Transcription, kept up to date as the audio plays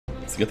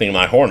It's a good thing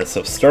my horn is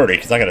so sturdy,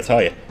 because I gotta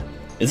tell you,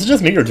 is it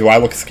just me or do I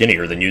look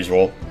skinnier than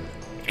usual?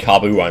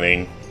 Kabu, I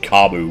mean.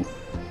 Kabu.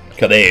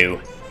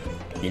 Kaboo.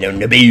 You know,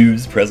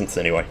 Naboo's presents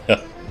anyway.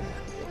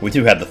 We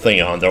do have the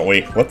thing on, don't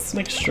we? Let's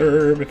make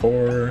sure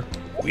before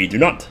we do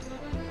not.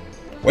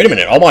 Wait a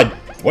minute,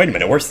 wait a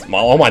minute,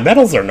 all my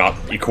medals are not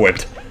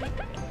equipped.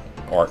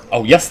 Or,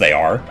 oh yes they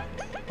are.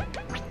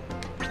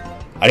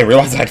 I didn't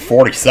realize I had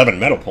 47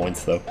 medal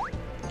points though.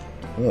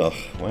 Ugh,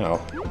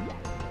 wow.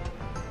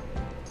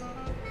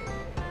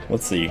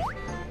 Let's see.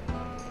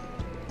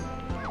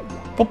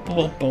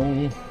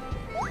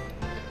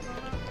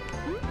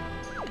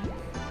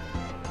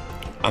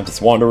 I'm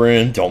just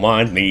wondering, don't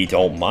mind me,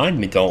 don't mind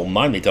me, don't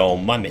mind me,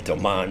 don't mind me,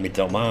 don't mind me,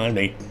 don't mind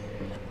me.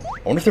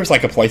 I wonder if there's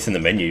like a place in the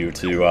menu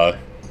to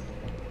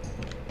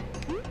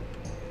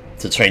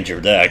change your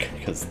deck,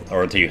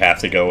 or do you have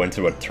to go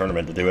into a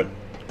tournament to do it?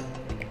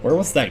 Where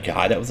was that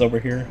guy that was over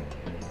here?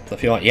 I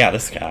feel like, yeah,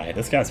 this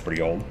guy's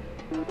pretty old.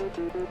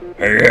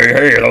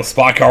 Hey, those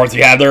spot cards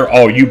you have there?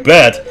 Oh, you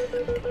bet!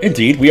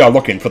 Indeed, we are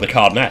looking for the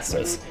card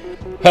masters.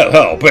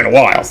 Hell, been a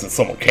while since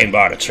someone came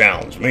by to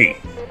challenge me.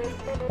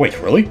 Wait,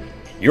 really?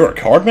 You're a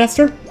card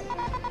master?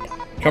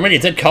 Come on, you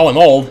did call him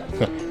old.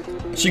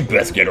 She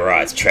best get her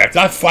eyes checked.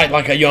 I fight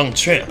like a young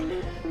champ.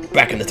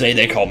 Back in the day,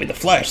 they called me the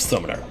Flash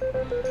Summoner.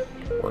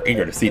 We're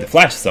eager to see the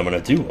Flash summon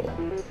a duel.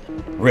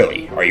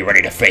 Really? Are you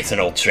ready to face an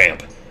old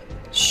champ?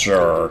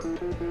 Sure.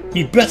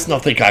 You best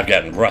not think I've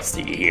gotten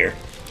rusty, you hear?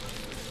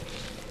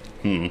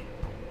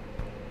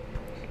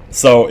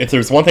 So, if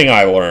there's one thing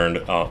I learned...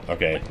 Oh,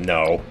 okay,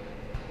 no.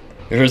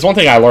 If there's one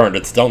thing I learned,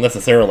 it's don't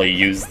necessarily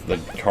use the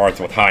cards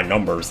with high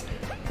numbers.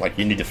 Like,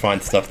 you need to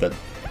find stuff that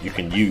you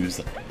can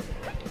use.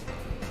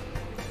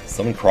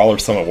 Summon Crawler,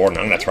 Summon Warden.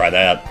 I'm gonna try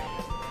that.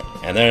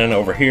 And then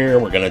over here,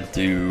 we're gonna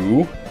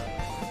do... 1,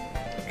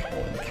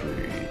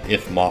 3...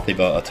 If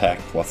Mothiba attack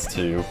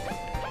 +2.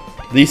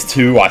 These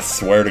two, I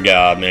swear to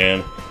God,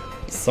 man.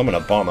 Summon a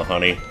Bomba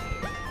Honey.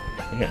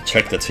 I'm gonna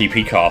check the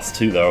TP cost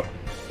too, though.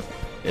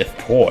 If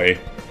Poi.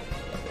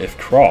 If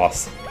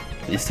Cross.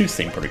 These two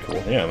seem pretty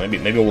cool. Yeah,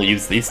 maybe we'll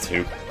use these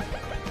two.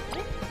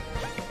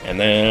 And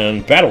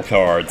then battle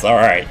cards.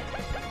 Alright.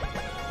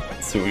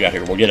 Let's see what we got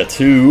here. We'll get a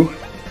 2,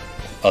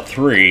 a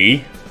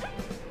 3.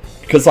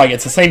 Because, like,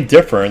 it's the same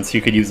difference.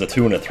 You could use a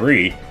 2 and a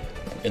 3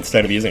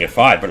 instead of using a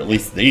 5, but at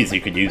least these you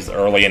could use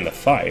early in the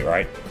fight,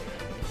 right?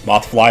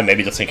 Mothfly,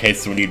 maybe just in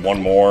case we need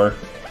one more.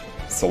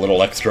 It's a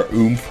little extra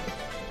oomph.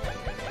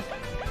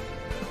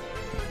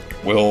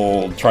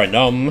 We'll try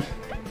Numb.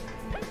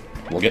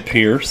 We'll get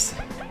Pierce.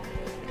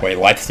 Wait,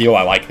 Lifesteal,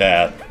 I like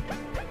that.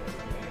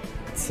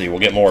 Let's see, we'll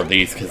get more of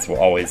these because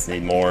we'll always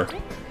need more.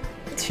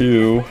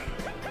 2.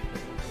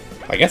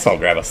 I guess I'll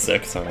grab a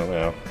 6, I don't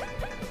know.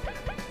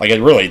 Like,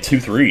 it really, 2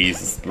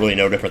 3s is really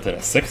no different than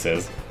a 6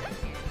 is.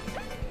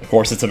 Of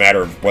course, it's a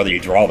matter of whether you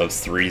draw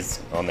those 3s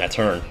on that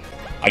turn.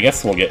 I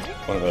guess we'll get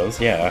one of those,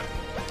 yeah.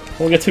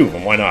 We'll get 2 of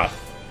them, why not?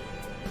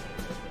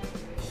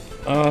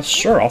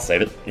 Sure, I'll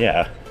save it,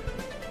 yeah.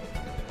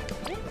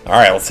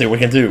 Alright, let's see what we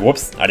can do.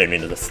 Whoops, I didn't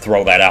mean to just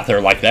throw that out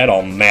there like that,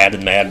 all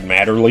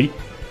matterly.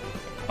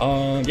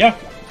 Yeah,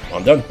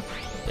 I'm done.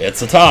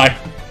 It's a tie.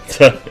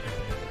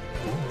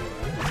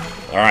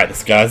 Alright,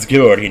 this guy's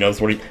good. He knows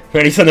what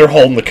Man, he's in there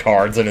holding the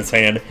cards in his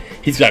hand.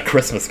 He's got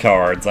Christmas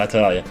cards, I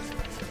tell you.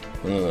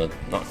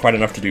 Not quite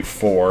enough to do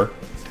 4.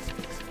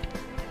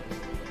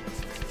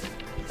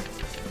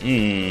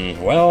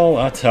 Well,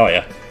 I tell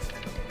you.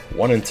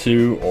 1 and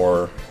 2,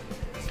 or...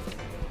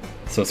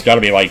 So it's got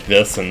to be like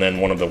this, and then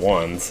one of the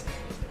ones.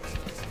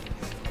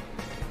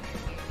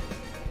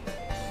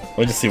 Let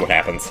me just see what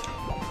happens.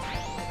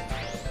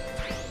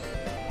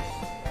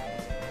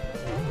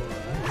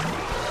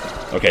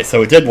 Okay,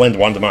 so it did lend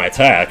 1 to my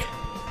attack.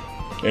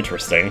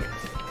 Interesting.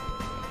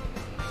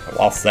 I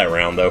lost that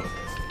round, though.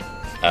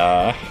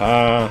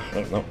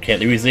 No,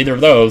 can't use either of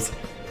those.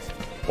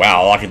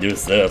 Wow, all I can do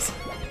is this.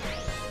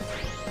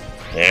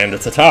 And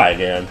it's a tie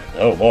again.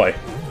 Oh, boy.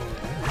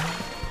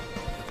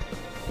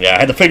 Yeah, I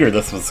had to figure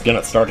this was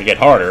gonna start to get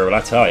harder, but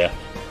I tell you.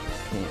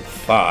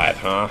 5,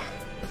 huh?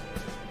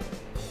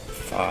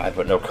 5,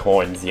 but no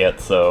coins yet,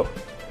 so...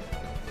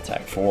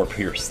 Attack 4,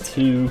 Pierce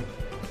 2.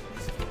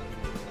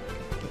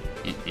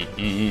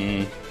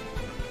 I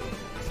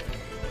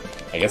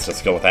guess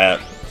just go with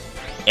that.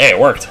 Hey, it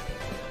worked!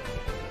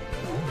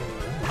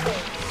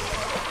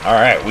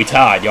 Alright, we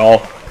tied,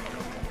 y'all.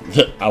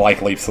 I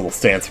like Leaf's little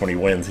stance when he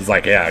wins. He's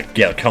like,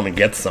 yeah, come and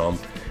get some.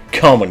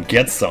 Come and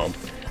get some.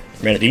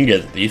 Man, if you can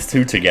get these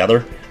two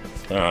together,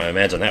 I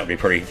imagine that would be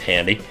pretty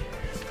handy.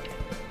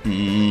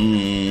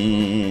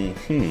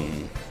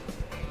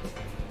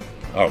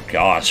 Oh,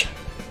 gosh.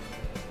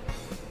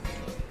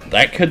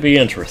 That could be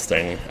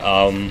interesting.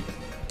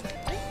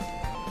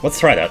 Let's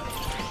try that.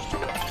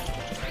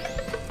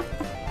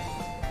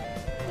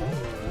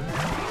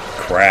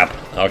 Crap.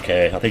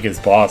 Okay, I think his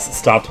boss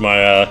stopped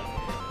my,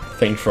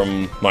 thing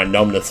from my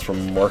numbness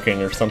from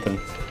working or something.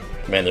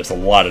 Man, there's a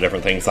lot of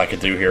different things I could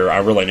do here. I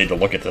really need to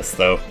look at this,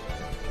 though.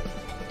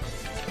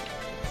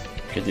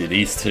 Could do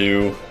these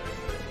two.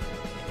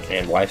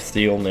 And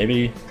Lifesteal,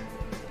 maybe?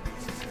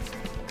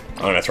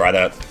 I'm gonna try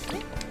that.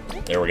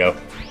 There we go.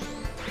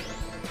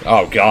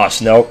 Oh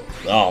gosh, nope.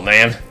 Oh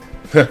man.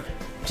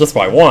 Just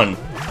by 1.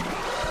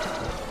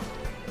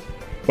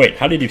 Wait,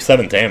 how did he do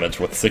 7 damage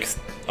with 6?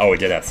 Oh, he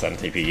did have 7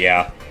 TP,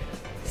 yeah.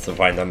 So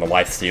if I had done the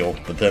lifesteal,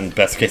 but then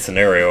best case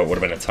scenario, it would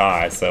have been a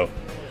tie, so.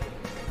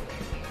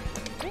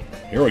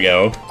 Here we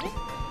go.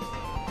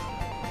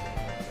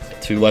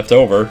 2 left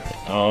over.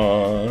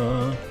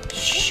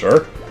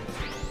 Sure.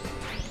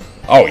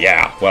 Oh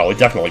yeah, well, we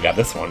definitely got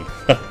this one.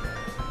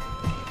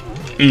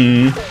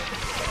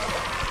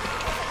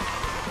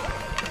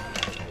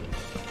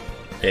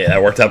 Yeah,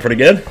 that worked out pretty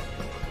good.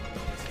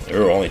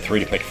 There are only 3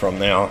 to pick from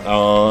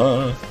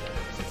now.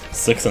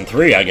 6 and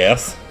 3, I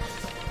guess.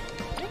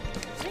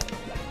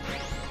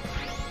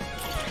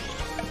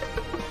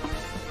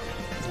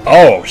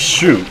 Oh,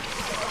 shoot.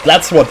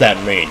 That's what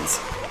that means.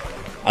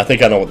 I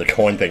think I know what the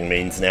coin thing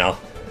means now.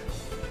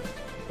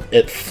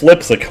 It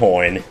flips a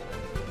coin.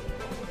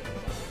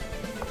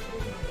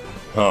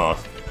 Huh.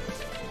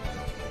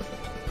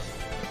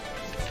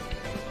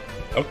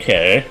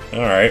 Okay.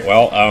 Alright,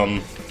 well,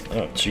 oh,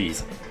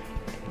 jeez.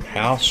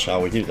 How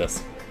shall we do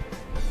this?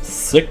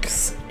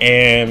 6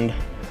 and...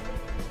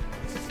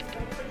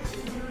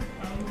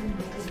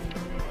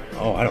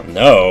 Oh, I don't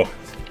know.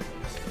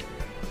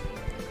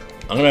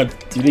 I'm gonna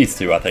do these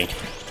 2, I think.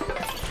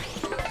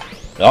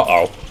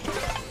 Uh-oh.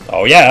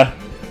 Oh, yeah.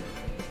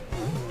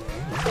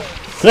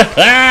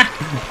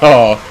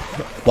 Oh,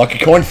 lucky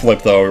coin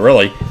flip, though,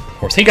 really. Of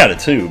course, he got it,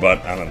 too,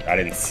 but I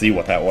didn't see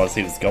what that was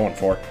he was going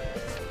for.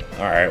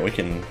 Alright, we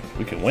can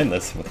win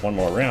this with 1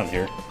 more round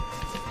here.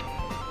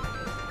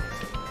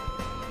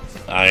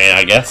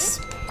 I guess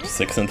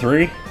 6 and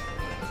 3.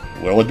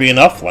 Will it be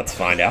enough? Let's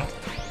find out.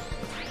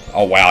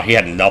 Oh wow, he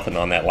had nothing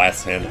on that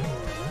last hand.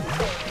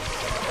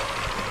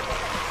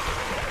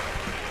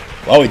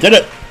 Well, we did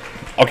it.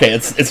 Okay,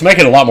 it's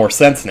making a lot more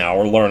sense now.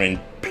 We're learning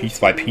piece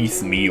by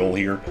piece meal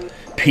here.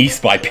 Piece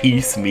by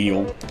piece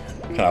meal.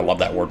 I love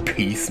that word,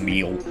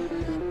 piecemeal.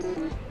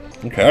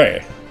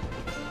 Okay.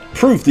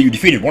 Proof that you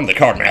defeated one of the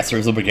card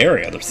masters of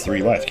Bulgaria. There's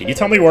 3 left. Can you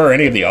tell me where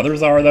any of the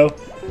others are, though?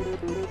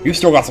 You've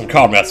still got some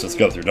card masters to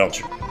go through, don't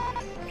you?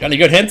 Got any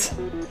good hints?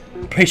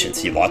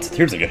 Patience, you lot.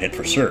 Here's a good hint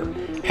for sure.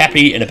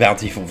 Happy in a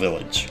bountiful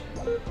village.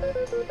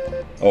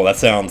 Oh, that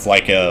sounds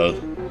like a...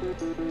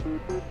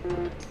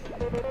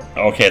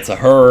 Okay, it's a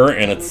her,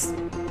 and it's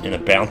in a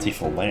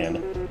bountiful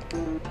land.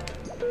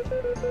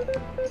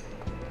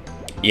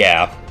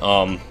 Yeah,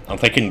 I'm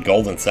thinking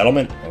Golden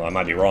Settlement. Well, I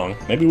might be wrong.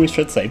 Maybe we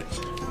should save.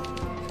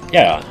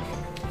 Yeah.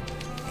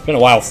 It's been a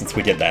while since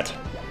we did that.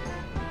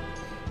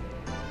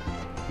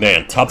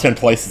 Man, top 10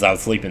 places I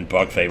was sleeping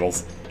Bug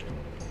Fables.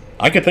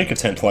 I could think of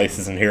 10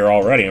 places in here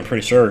already, I'm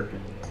pretty sure.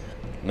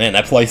 Man,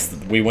 that place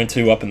that we went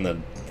to up in the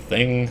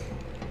thing...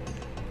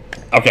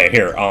 Okay,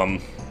 here,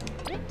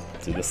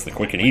 do this the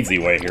quick and easy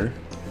way here.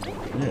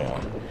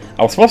 Yeah.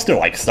 I was supposed to,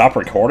 like, stop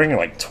recording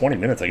like 20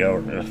 minutes ago,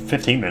 or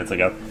 15 minutes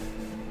ago,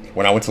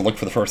 when I went to look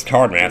for the first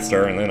card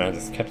master, and then I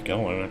just kept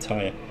going, I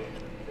tell you.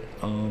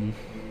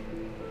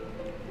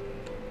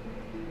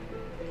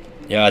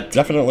 Yeah,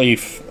 definitely,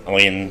 I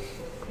mean,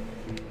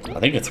 I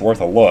think it's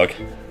worth a look.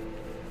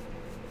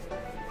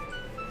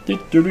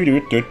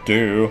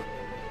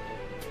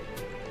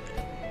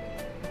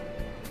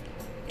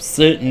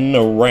 Sitting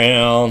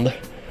around,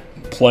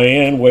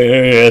 playing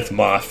with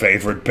my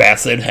favorite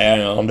basset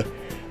hound,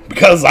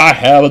 because I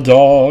have a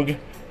dog,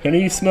 and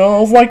he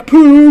smells like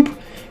poop,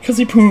 because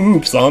he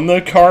poops on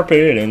the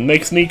carpet and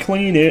makes me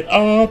clean it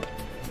up.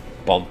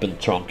 Bumpin',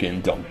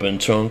 trunkin', dumpin',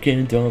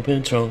 trunkin',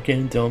 dumpin',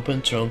 trunkin',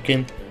 dumpin',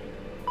 trunkin'.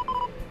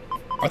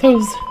 Are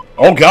those...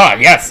 Oh god,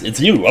 yes, it's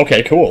you.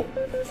 Okay, cool.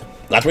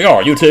 That's we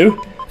are, you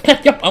two.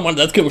 Yep, I'm one of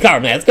those cool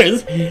card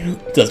masters.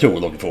 That's who we're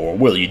looking for.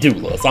 Will you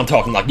do us? I'm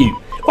talking like you.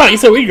 Why are you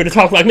so eager to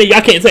talk like me?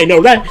 I can't say no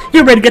to that.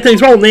 You're ready to get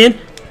things rolling, man.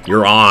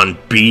 You're on,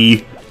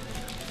 B.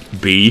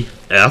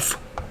 B-F.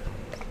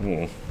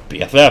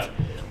 BFF.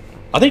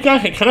 I think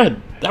I kind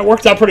of... That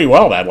worked out pretty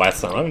well that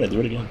last time. I'm gonna do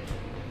it again.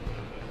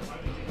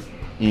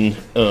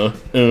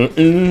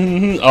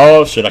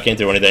 Oh, shit, I can't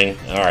do anything.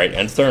 Alright,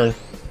 end turn.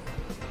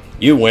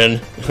 You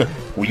win.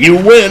 You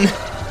win!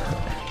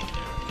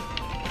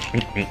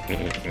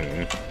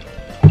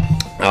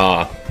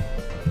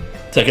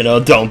 Taking a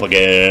dump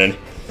again.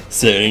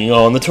 Sitting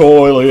on the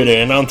toilet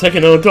and I'm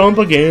taking a dump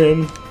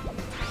again.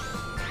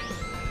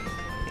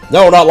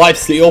 No, not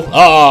lifesteal.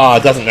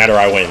 It doesn't matter,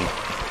 I win.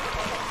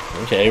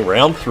 Okay,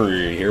 round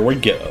 3, here we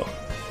go.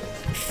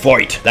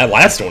 Fight! That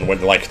last one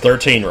went like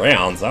 13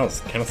 rounds. I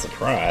was kind of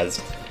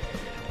surprised.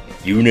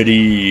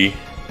 Unity.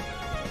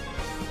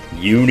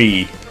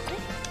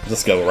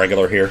 Just go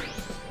regular here.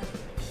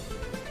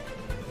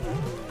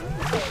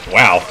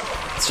 Wow.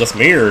 It's just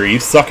me or you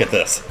suck at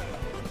this?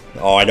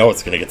 Oh, I know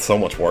it's gonna get so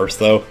much worse,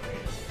 though.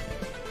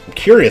 I'm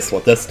curious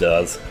what this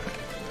does.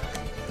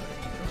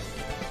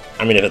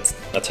 I mean, if it's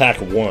attack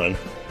 1...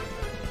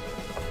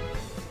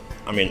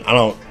 I mean,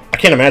 I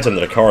can't imagine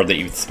that a card that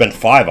you spend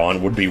 5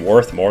 on would be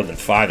worth more than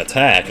 5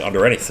 attack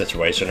under any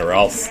situation, or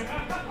else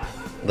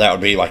that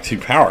would be, like, too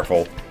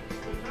powerful.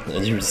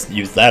 And you just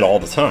use that all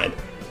the time.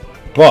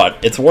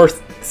 But it's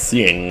worth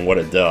seeing what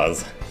it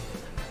does.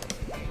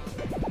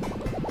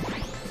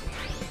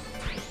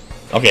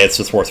 Okay, it's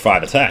just worth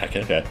 5 attack,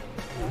 okay.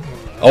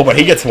 Oh, but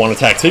he gets 1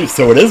 attack too,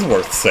 so it is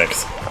worth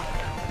 6.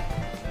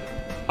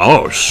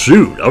 Oh,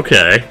 shoot,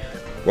 okay.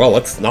 Well,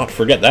 let's not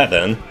forget that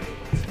then.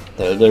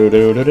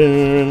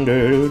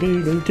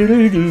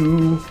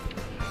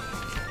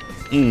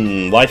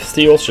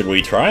 Lifesteal, should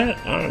we try it?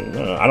 I don't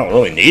know, I don't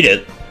really need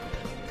it.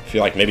 I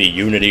feel like maybe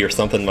Unity or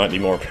something might be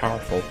more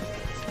powerful.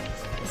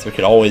 So we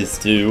could always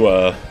do,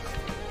 wow,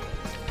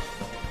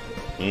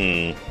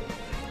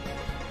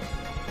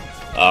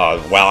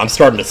 I'm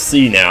starting to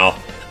see now.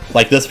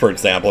 Like this, for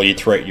example,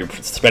 you're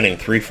spending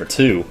 3 for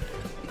 2,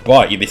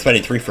 but you'd be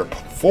spending 3 for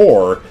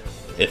 4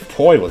 if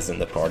Poi was in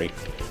the party.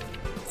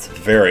 It's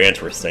very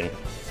interesting.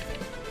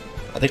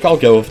 I think I'll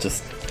go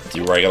just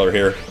do regular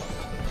here.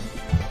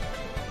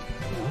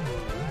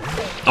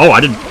 Oh, I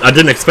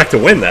didn't expect to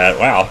win that.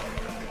 Wow.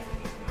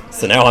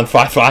 So now I'm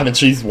 5-5 and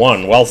she's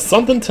 1. Well,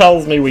 something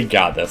tells me we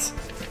got this.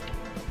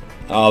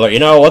 But you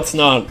know, let's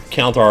not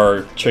count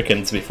our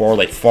chickens before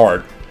they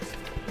fart.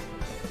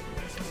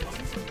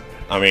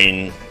 I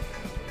mean,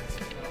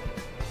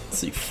 let's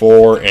see,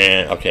 4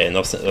 and okay,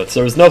 no, so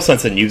there's no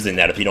sense in using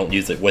that if you don't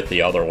use it with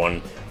the other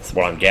one. That's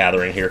what I'm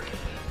gathering here.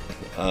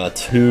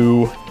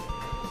 2,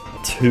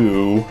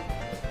 2,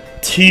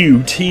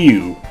 2,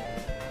 2.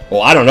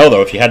 Well, I don't know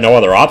though. If you had no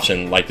other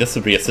option, like this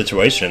would be a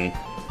situation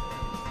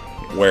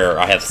where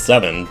I have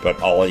 7, but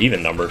all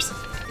even numbers,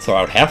 so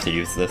I would have to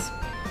use this.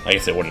 I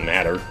guess it wouldn't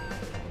matter.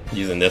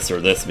 Using this or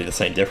this would be the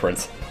same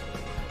difference.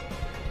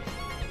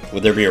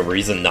 Would there be a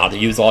reason not to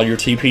use all your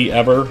TP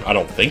ever? I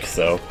don't think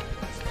so.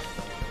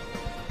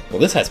 Well,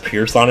 this has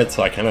Pierce on it,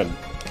 so I kind of...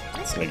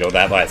 It's going to go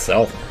that by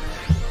itself.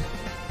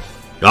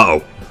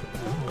 Uh-oh.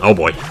 Oh,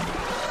 boy.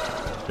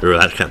 Ooh,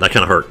 that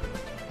kind of hurt.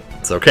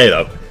 It's okay,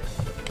 though.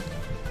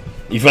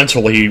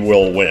 Eventually,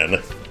 we'll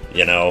win.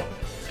 You know?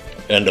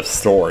 End of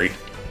story.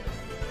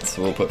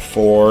 So we'll put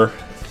 4,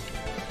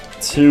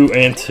 2,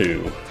 and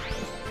 2.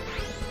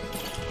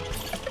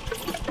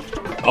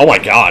 Oh my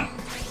god!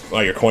 Oh,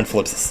 your coin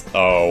flips.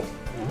 Oh.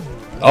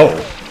 Oh.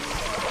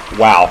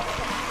 Wow.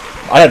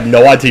 I have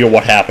no idea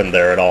what happened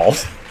there at all.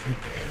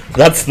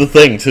 That's the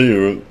thing,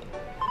 too.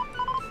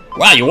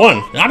 Wow, you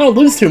won! I don't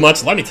lose too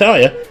much, let me tell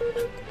you.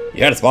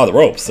 You had to spot the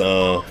ropes,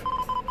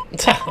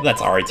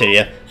 that's alright to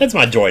you. It's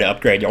my joy to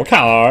upgrade your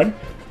card.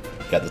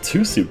 Got the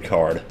 2-suit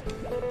card.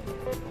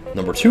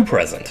 Number 2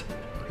 present.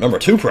 Number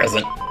 2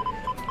 present?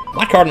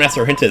 My card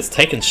master hint is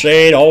taking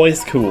shade,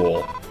 always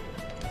cool.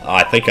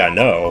 I think I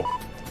know.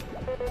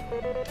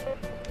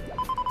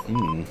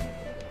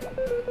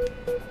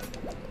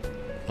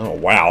 Oh,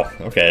 wow.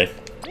 Okay.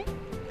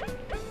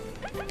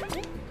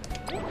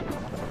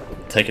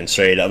 Taking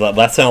shade.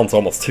 That sounds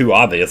almost too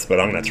obvious, but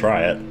I'm gonna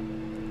try it.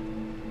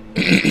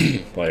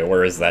 Wait,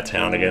 where is that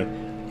town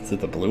again? Is it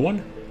the blue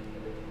one?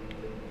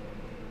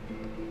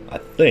 I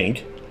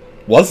think.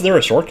 Was there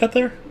a shortcut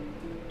there?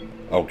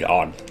 Oh,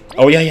 God.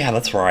 Oh, yeah,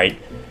 that's right.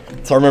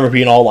 So I remember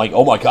being all like,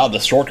 oh my god, the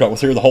shortcut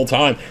was here the whole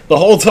time. The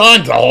whole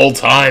time! The whole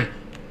time!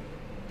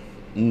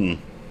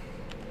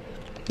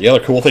 The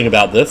other cool thing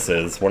about this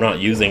is we're not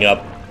using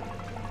up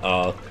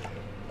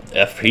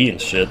FP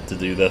and shit to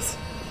do this.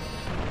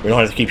 We don't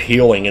have to keep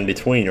healing in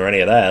between or any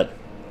of that.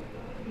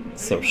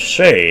 So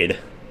shade.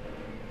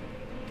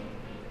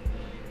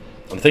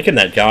 I'm thinking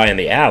that guy in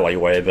the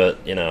alleyway, but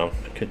you know,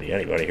 it could be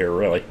anybody here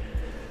really.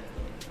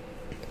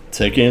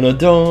 Taking a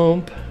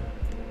dump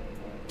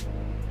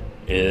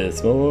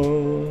is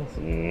more.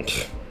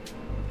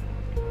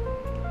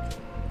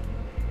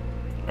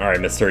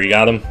 Alright, mister, you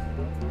got him?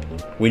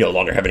 We no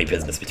longer have any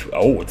business between.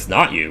 Oh, it's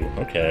not you.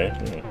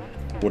 Okay.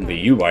 Wouldn't be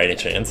you by any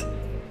chance.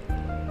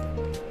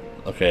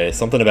 Okay,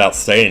 something about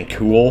staying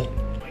cool.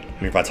 I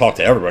mean, if I talk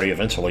to everybody,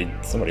 eventually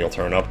somebody will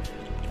turn up.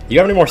 You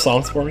have any more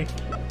songs for me?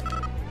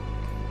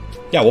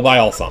 Yeah, we'll buy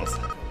all songs.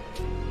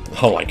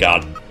 Oh my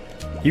god.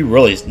 You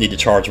really need to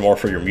charge more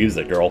for your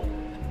music, girl.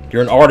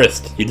 You're an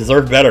artist. You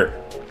deserve better.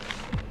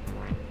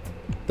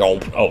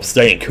 Oh,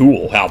 staying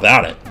cool. How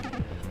about it?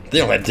 They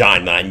don't have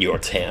dynamite in your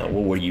town.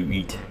 What will you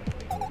eat?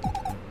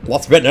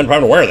 Lots of betting I'm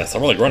trying to wear this.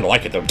 I'm really going to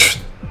like it, though.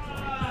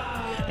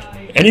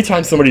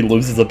 Anytime somebody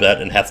loses a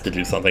bet and has to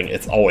do something,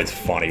 it's always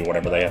funny,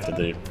 whatever they have to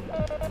do.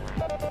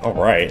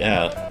 Alright,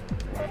 yeah.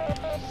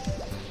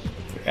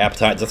 Your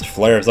appetite just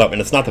flares up,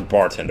 and it's not the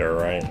bartender,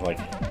 right? Like...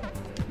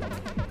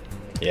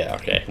 Yeah,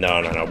 okay.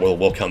 No.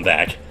 We'll come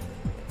back.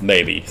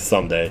 Maybe.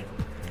 Someday.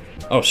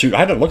 Oh, shoot. I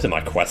haven't looked at my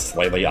quests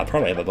lately. I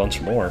probably have a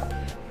bunch more.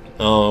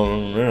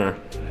 Yeah.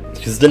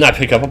 Because didn't I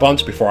pick up a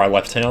bunch before I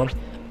left town?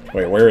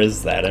 Wait, where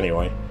is that,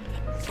 anyway?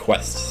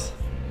 Quests.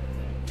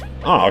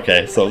 Oh,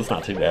 okay. So it's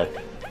not too bad.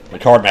 The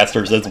Card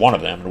Masters is one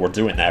of them, and we're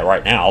doing that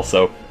right now,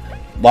 so...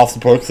 Lost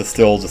Books is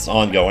still just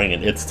ongoing,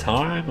 and it's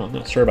time? I'm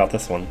not sure about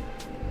this one.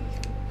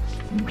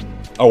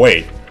 Oh,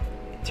 wait.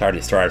 Tardy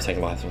Strider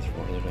taking lives with...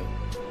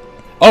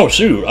 Oh,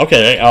 shoot!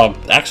 Okay,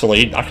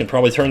 actually, I can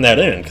probably turn that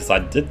in, because I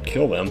did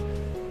kill them.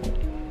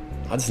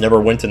 I just never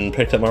went and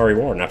picked up my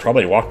reward, and I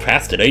probably walked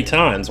past it 8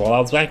 times while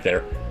I was back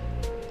there.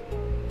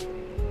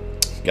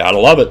 Gotta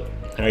love it.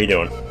 How you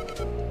doing?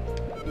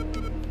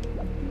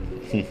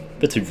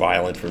 Bit too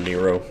violent for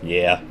Nero.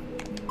 Yeah.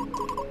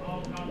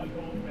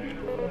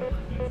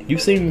 You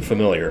seem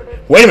familiar.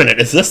 Wait a minute,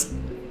 is this...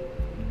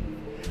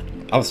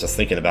 I was just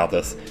thinking about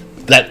this.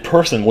 That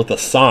person with the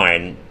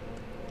sign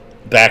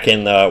back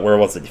in, where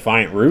was it,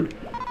 Defiant Root?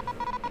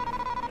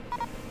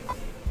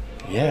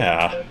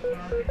 Yeah.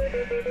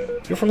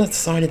 You're from that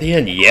sign at the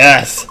inn.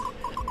 Yes!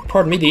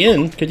 Pardon me, the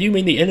inn? Could you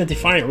mean the inn at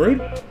Defiant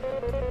Root?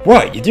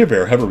 Right, you do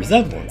bear have a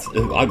resemblance.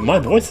 My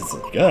voice is...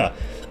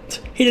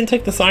 He didn't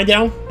take the sign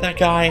down? That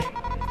guy...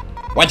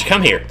 Why'd you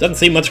come here? Doesn't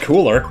seem much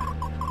cooler.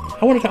 I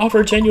wanted to offer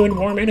a genuine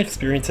warm inn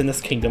experience in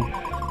this kingdom.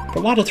 But a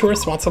lot of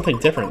tourists want something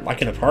different,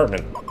 like an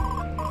apartment.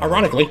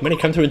 Ironically, many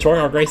come to enjoy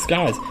our gray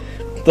skies.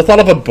 The thought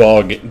of a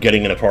bug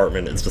getting an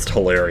apartment is just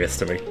hilarious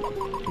to me.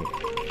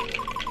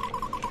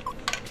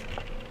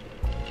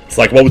 It's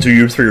like, what would you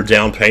use for your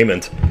down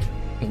payment?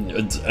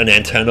 An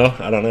antenna?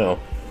 I don't know.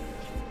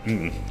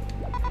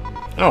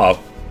 Oh,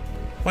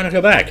 why not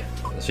go back?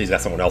 She's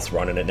got someone else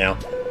running it now.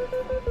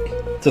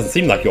 Doesn't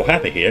seem like you're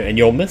happy here, and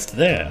you're missed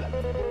there.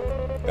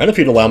 And if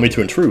you'd allow me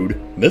to intrude,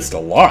 missed a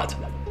lot.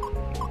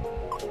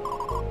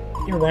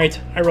 You're right,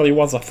 I really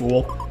was a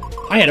fool.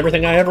 I had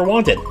everything I ever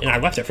wanted, and I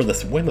left it for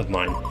this whim of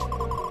mine.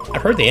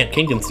 I've heard the Ant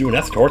Kingdom's doing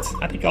escorts.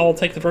 I think I'll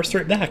take the first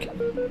trip back.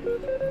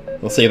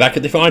 We'll see you back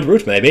at Defiant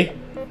Root, maybe.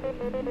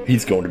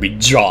 He's going to be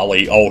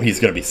jolly. Oh, he's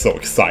going to be so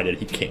excited.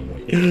 He can't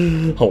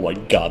wait. Oh my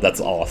god,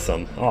 that's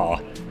awesome. Aw.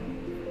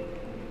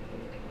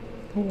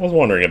 I was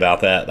wondering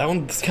about that. That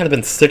one's kind of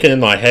been sticking in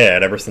my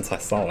head ever since I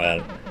saw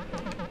that.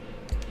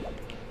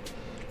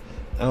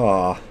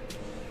 Aw.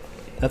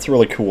 That's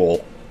really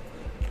cool.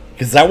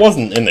 Because that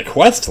wasn't in the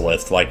quest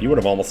list. Like, you would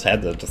have almost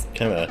had to just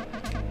kind of...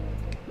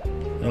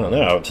 I don't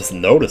know, just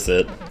notice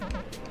it.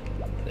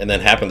 And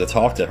then happen to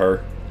talk to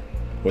her.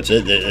 Which,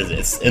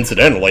 it's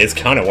incidentally, is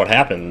kind of what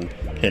happened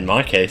in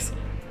my case.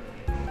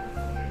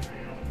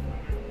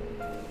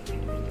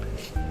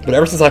 But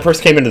ever since I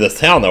first came into this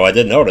town, though, I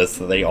did notice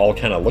that they all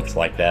kind of looked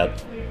like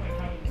that.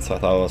 So I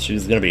thought, well, if she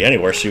was going to be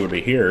anywhere, she would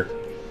be here.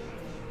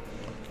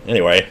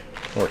 Anyway,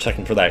 we're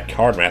checking for that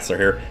card master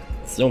here.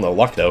 Still no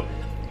luck, though.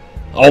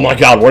 Oh my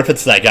god, what if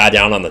it's that guy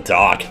down on the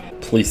dock?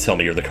 Please tell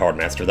me you're the card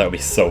master. That would be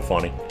so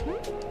funny.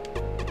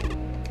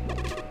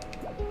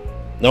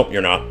 Nope,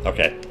 you're not.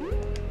 Okay.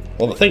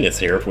 Well, the thing is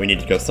here, if we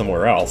need to go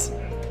somewhere else.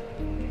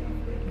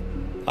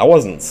 I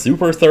wasn't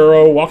super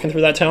thorough walking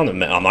through that town.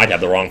 I might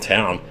have the wrong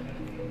town.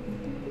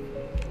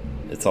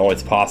 It's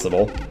always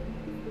possible.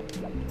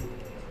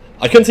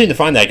 I couldn't seem to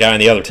find that guy in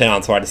the other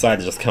town, so I decided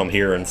to just come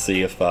here and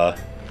see if,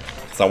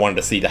 because I wanted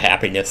to see the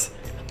happiness.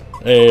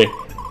 Hey.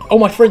 Oh,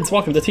 my friends,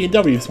 welcome to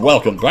T&W's.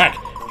 Welcome back.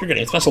 You're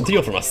getting a special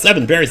deal from us.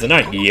 7 berries a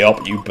night.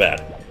 Yup, you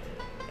bet.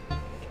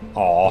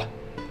 Aw.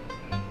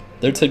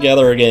 They're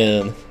together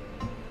again.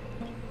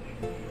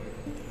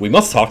 We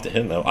must talk to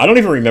him, though. I don't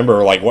even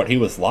remember, like, what he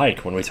was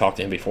like when we talked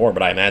to him before,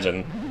 but I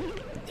imagine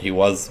he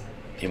must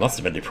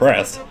have been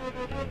depressed.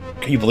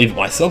 Can you believe it?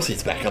 My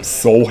associate's back. I'm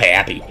so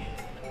happy.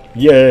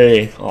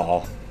 Yay.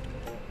 Aw. So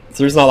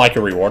there's not, like,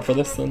 a reward for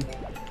this, then?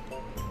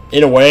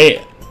 In a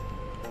way,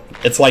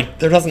 it's like,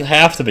 there doesn't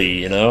have to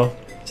be, you know?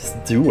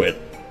 Just do it.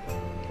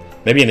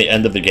 Maybe in the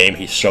end of the game,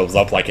 he shows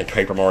up, like, in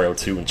Paper Mario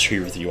 2 and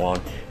cheers you on.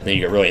 And then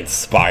you get really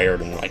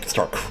inspired and, like,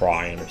 start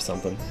crying or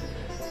something.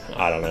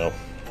 I don't know.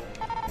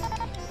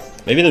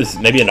 Maybe there's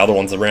another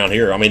one's around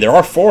here. I mean, there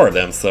are 4 of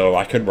them, so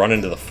I could run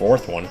into the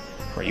 4th one.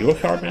 Are you a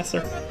card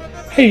master?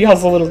 Hey,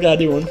 how's the little guy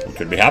doing? We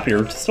could be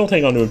happier. Just don't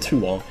hang on to him too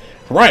long.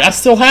 Right, I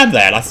still have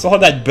that. I still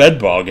have that bed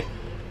bug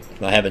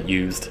that I haven't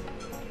used.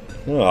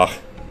 Ugh,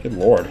 good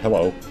lord.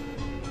 Hello.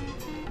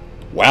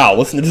 Wow,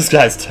 listen to this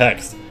guy's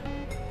text.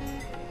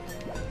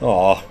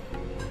 Aw.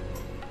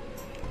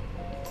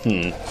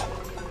 Well,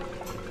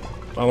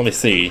 let me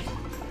see.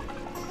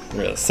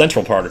 The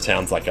central part of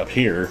town's like up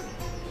here.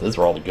 Those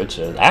are all the good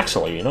shit.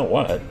 Actually, you know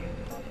what?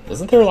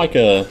 Isn't there like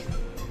a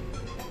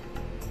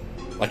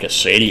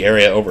shady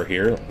area over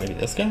here? Maybe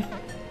this guy?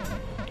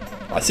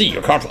 I see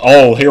your card.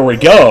 Oh, here we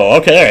go.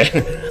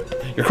 Okay.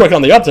 You're quick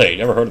on the update.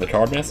 You ever heard of the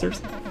card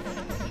masters?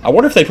 I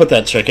wonder if they put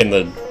that chick in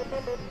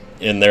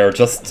there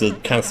just to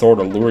kind of sort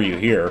of lure you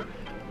here,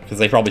 because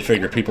they probably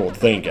figured people would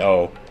think,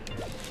 oh,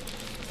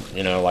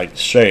 you know, like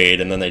Shade,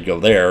 and then they'd go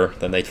there,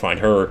 then they'd find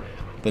her,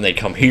 then they'd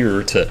come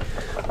here to,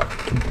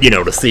 you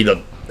know, to see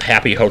the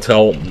Happy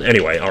Hotel.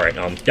 Anyway, alright,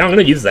 yeah, I'm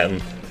gonna use that.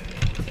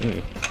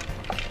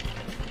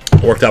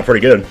 Worked out pretty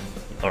good.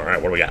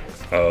 Alright, what do we got?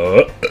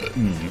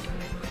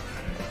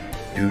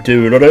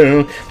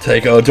 Do-do-do-do,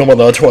 take a dump on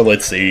the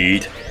toilet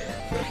seat.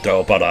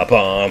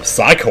 Do-ba-da-bum,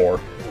 Psycore.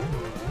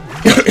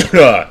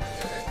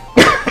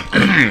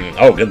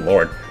 Oh, good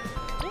lord.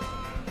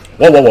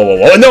 Whoa, whoa, whoa, whoa,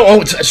 whoa, no,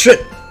 oh,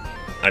 shit!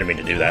 I didn't mean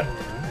to do that.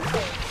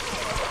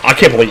 I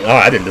can't believe,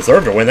 I didn't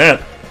deserve to win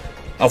that.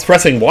 I was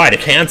pressing Y to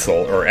cancel,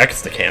 or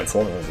X to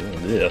cancel.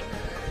 Yeah.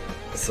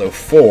 So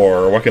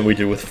 4, what can we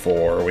do with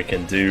 4? We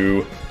can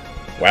do...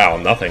 Wow,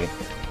 nothing.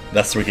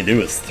 Best we can do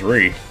is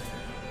 3.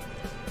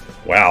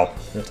 Wow,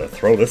 I have to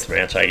throw this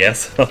match, I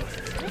guess.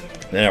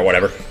 Yeah,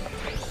 whatever.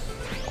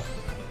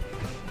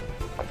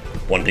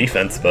 1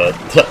 defense, but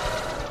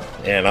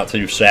yeah, not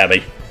too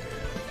shabby.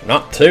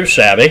 Not too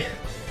shabby.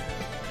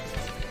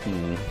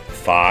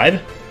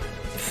 5.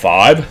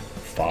 5.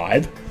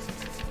 5.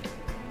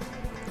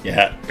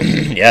 Yeah,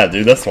 yeah,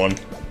 do this one.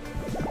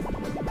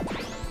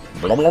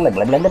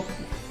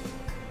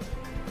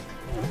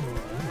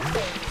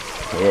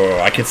 Oh,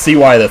 I can see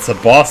why that's a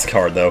boss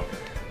card, though.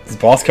 These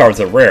boss cards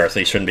are rare, so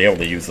you shouldn't be able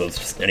to use those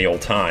just any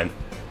old time.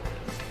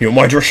 You know,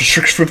 my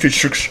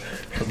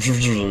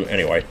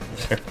anyway.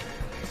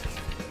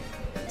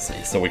 Let's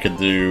see, so we could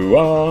do,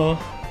 or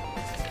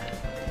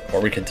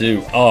we could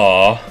do,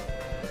 well,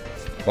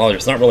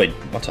 there's not really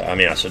much, I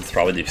mean, I should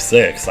probably do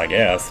 6, I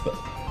guess, but...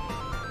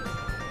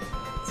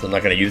 So I'm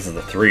not going to use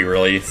the 3,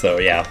 really, so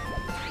yeah.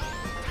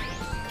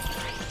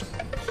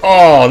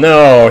 Oh,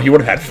 no! He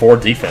would have had 4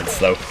 defense,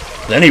 though.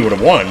 Then he would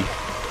have won.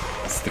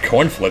 The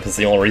coin flip is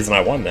the only reason I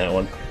won that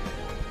one.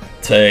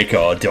 Take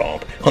a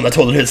dump on the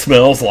toilet, it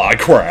smells like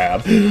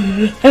crap.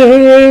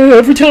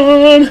 Every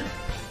time!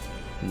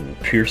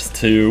 Pierce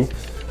 2.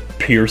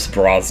 Pierce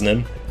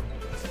Brosnan.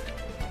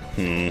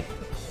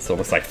 So it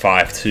looks like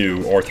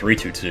 5-2 or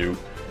 3-2-2.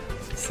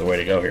 That's the way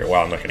to go here.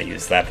 Wow, I'm not going to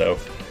use that, though.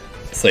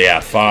 So yeah,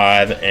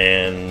 5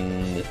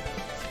 and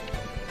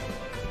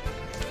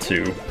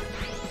 2.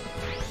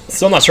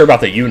 Still not sure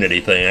about the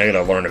Unity thing. I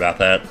gotta learn about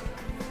that.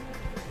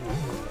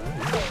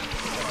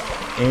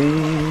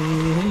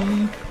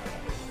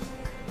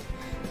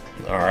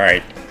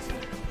 Alright.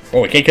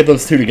 Well, we can't get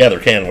those 2 together,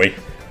 can we?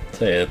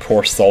 Say,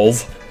 poor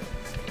souls.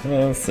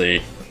 Let's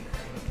see.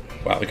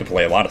 Wow, we could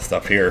play a lot of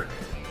stuff here.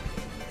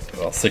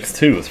 Well,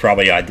 6-2 is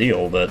probably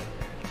ideal, but...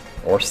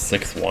 Or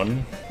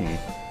 6-1.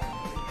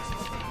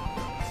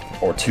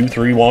 Or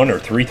 2-3-1 or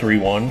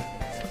 3-3-1.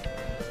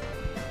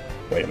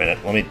 Wait a minute,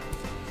 let me...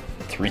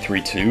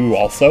 3-3-2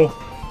 also?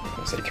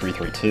 I'll say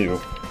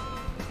 3-3-2.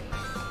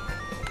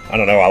 I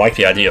don't know, I like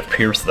the idea of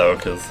Pierce though,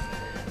 because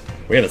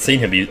we haven't seen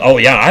him use... Oh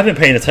yeah, I haven't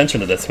been paying attention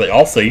to this, but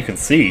also you can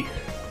see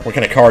what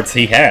kind of cards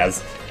he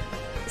has.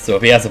 So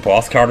if he has a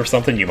boss card or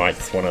something, you might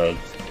just want to...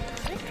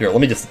 Here,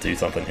 let me just do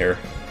something here.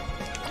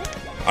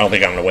 I don't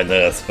think I'm going to win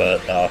this,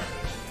 but,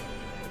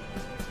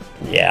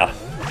 yeah.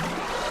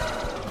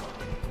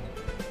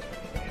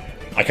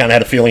 I kind of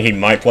had a feeling he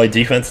might play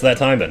defense that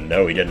time, but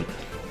no, he didn't.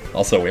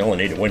 Also, we only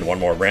need to win 1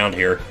 more round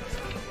here.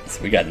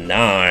 So we got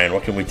 9.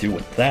 What can we do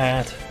with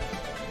that?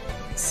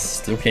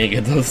 Still can't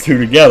get those 2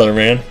 together,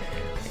 man.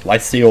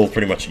 Lifesteal is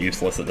pretty much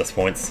useless at this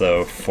point,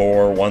 so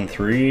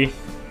 4-1-3.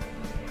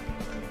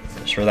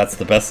 I'm sure that's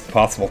the best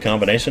possible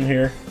combination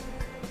here.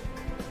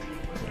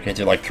 We can't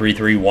do like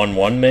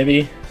 3-3-1-1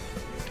 maybe?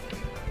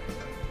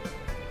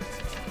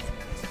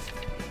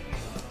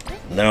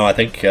 No, I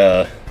think,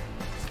 well,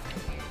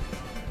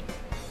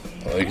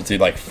 we could do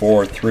like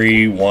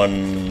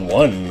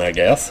 4-3-1-1, I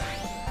guess.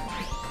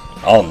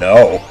 Oh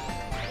no.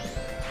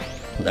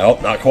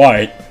 Nope, not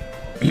quite.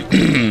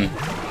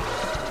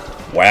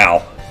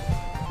 Wow.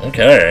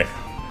 Okay.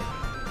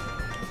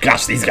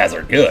 Gosh, these guys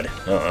are good.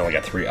 Oh, I only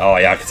got 3. Oh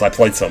yeah, because I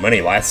played so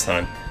many last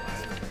time.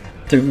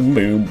 Boom,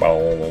 boom,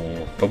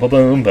 boom, boom,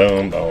 boom,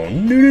 boom,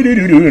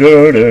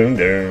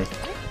 boom.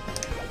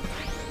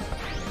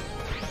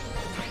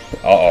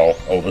 Uh-oh.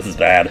 Oh, this is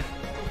bad.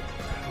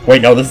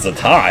 Wait, no, this is a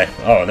tie.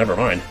 Oh, never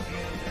mind.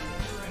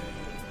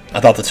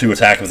 I thought the 2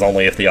 attack was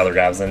only if the other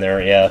guy was in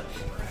there. Yeah.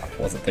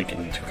 Wasn't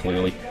thinking too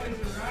clearly.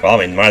 Well,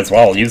 I mean, might as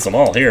well use them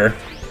all here.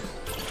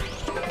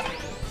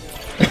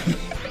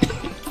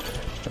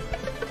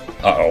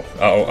 Uh-oh.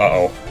 Uh-oh.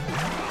 Uh-oh.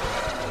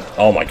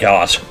 Oh my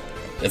gosh.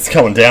 It's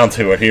coming down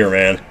to it here,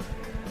 man.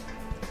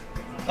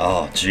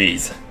 Oh,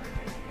 jeez.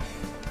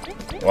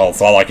 Well,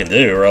 it's all I can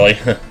do, really.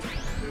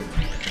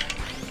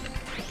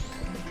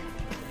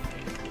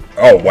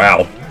 Oh,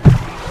 wow.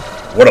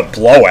 What a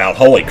blowout.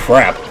 Holy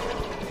crap.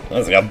 That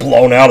just got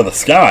blown out of the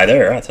sky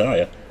there, I tell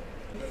you.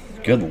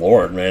 Good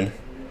lord, man.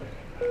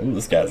 Ooh,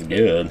 this guy's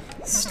good.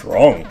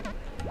 Strong.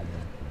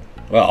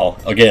 Well,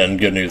 again,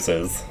 good news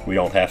is we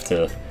don't have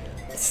to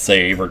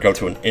save or go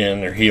to an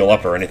inn or heal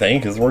up or anything,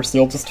 because we're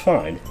still just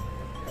fine.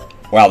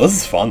 Wow, this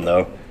is fun,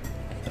 though.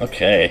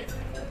 Okay.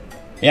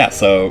 Yeah,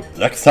 so,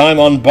 next time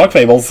on Bug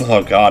Fables,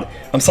 oh god.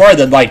 I'm sorry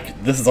that,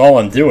 like, this is all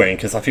I'm doing,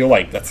 because I feel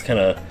like that's kind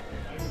of...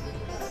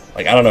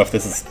 Like, I don't know if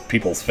this is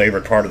people's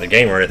favorite part of the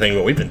game or anything,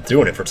 but we've been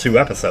doing it for 2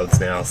 episodes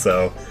now,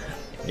 so...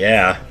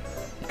 Yeah.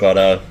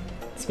 But,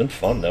 it's been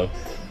fun, though.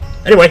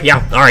 Anyway,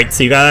 yeah, alright,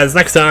 see you guys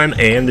next time,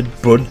 and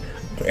Bud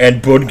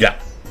got...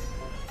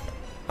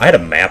 I had a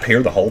map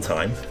here the whole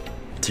time.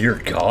 Dear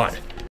God.